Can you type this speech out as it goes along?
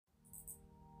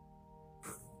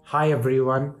Hi,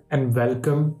 everyone, and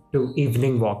welcome to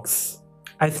Evening Walks.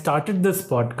 I started this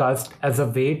podcast as a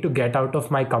way to get out of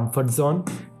my comfort zone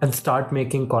and start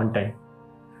making content.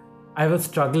 I was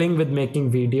struggling with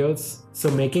making videos, so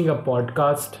making a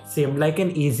podcast seemed like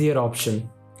an easier option.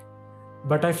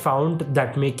 But I found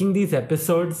that making these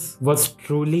episodes was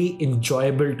truly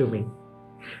enjoyable to me.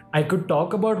 I could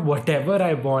talk about whatever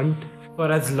I want for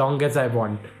as long as I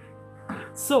want.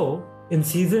 So, in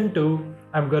season 2,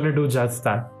 I'm gonna do just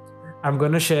that. I'm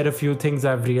gonna share a few things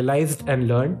I've realized and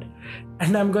learned,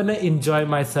 and I'm gonna enjoy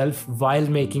myself while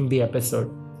making the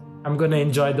episode. I'm gonna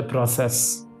enjoy the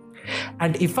process.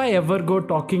 And if I ever go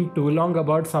talking too long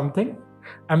about something,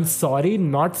 I'm sorry,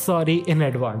 not sorry in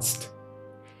advance.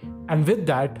 And with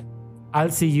that, I'll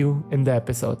see you in the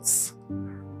episodes.